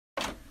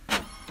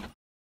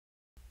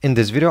In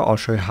this video, I'll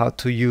show you how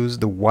to use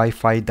the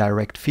Wi-Fi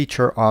direct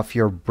feature of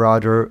your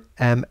Brother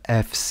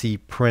MFC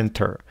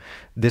printer.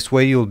 This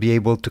way you'll be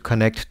able to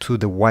connect to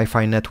the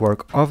Wi-Fi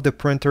network of the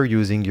printer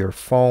using your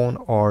phone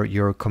or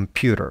your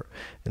computer.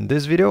 In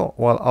this video,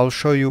 well, I'll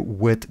show you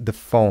with the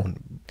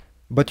phone,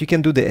 but you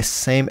can do the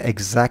same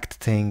exact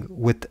thing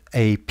with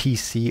a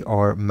PC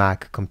or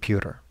Mac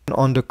computer.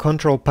 On the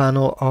control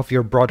panel of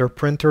your Brother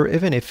printer,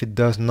 even if it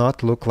does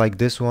not look like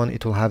this one,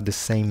 it will have the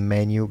same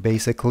menu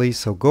basically.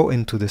 So go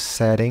into the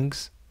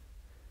settings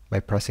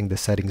by pressing the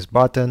settings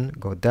button,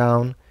 go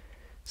down,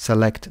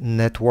 select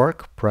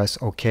network, press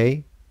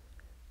OK.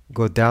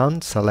 Go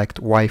down, select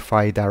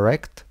Wi-Fi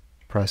direct,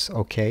 press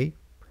OK.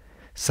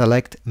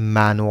 Select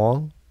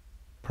manual,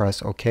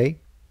 press OK.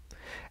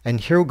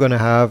 And here we're going to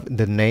have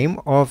the name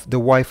of the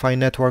Wi-Fi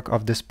network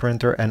of this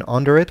printer, and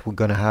under it we're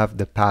going to have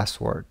the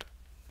password.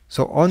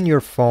 So on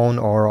your phone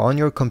or on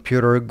your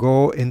computer,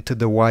 go into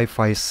the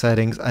Wi-Fi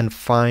settings and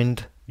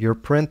find your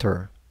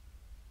printer.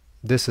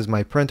 This is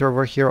my printer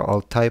over here.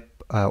 I'll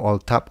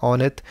tap on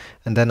it,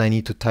 and then I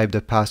need to type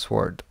the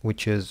password,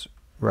 which is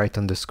right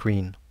on the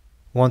screen.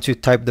 Once you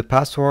type the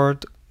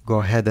password,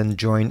 go ahead and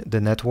join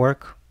the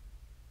network.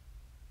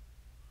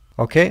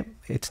 Okay,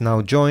 it's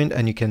now joined,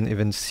 and you can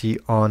even see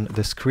on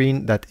the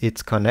screen that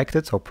it's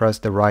connected, so press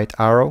the right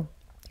arrow.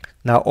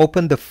 Now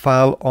open the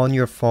file on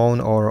your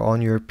phone or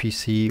on your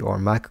PC or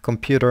Mac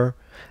computer,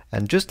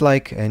 and just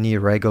like any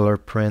regular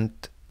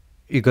print,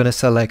 you're going to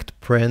select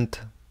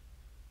print,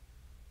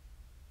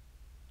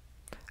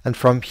 and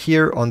from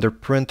here under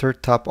printer,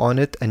 tap on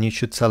it and you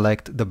should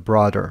select the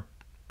Brother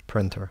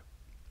printer.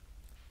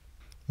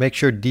 Make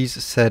sure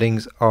these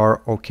settings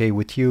are okay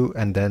with you,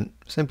 and then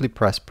simply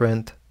press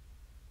print.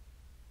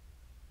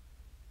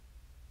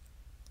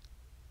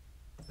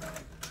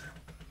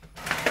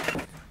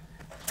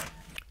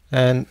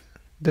 And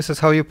this is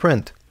how you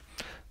print.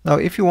 Now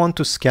if you want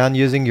to scan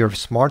using your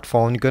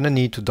smartphone, you're going to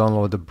need to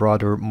download the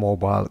Brother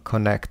Mobile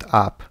Connect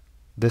app.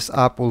 This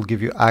app will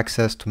give you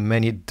access to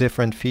many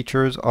different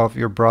features of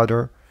your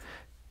Brother.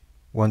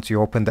 Once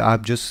you open the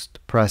app,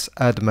 just press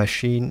Add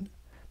Machine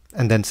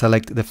and then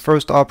select the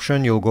first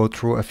option. You'll go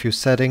through a few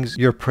settings.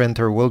 Your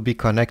printer will be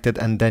connected,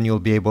 and then you'll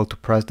be able to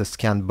press the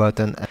scan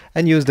button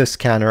and use the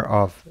scanner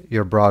of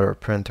your Brother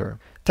printer.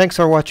 Thanks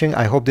for watching.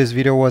 I hope this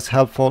video was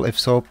helpful. If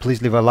so,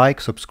 please leave a like,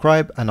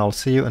 subscribe, and I'll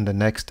see you in the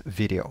next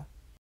video.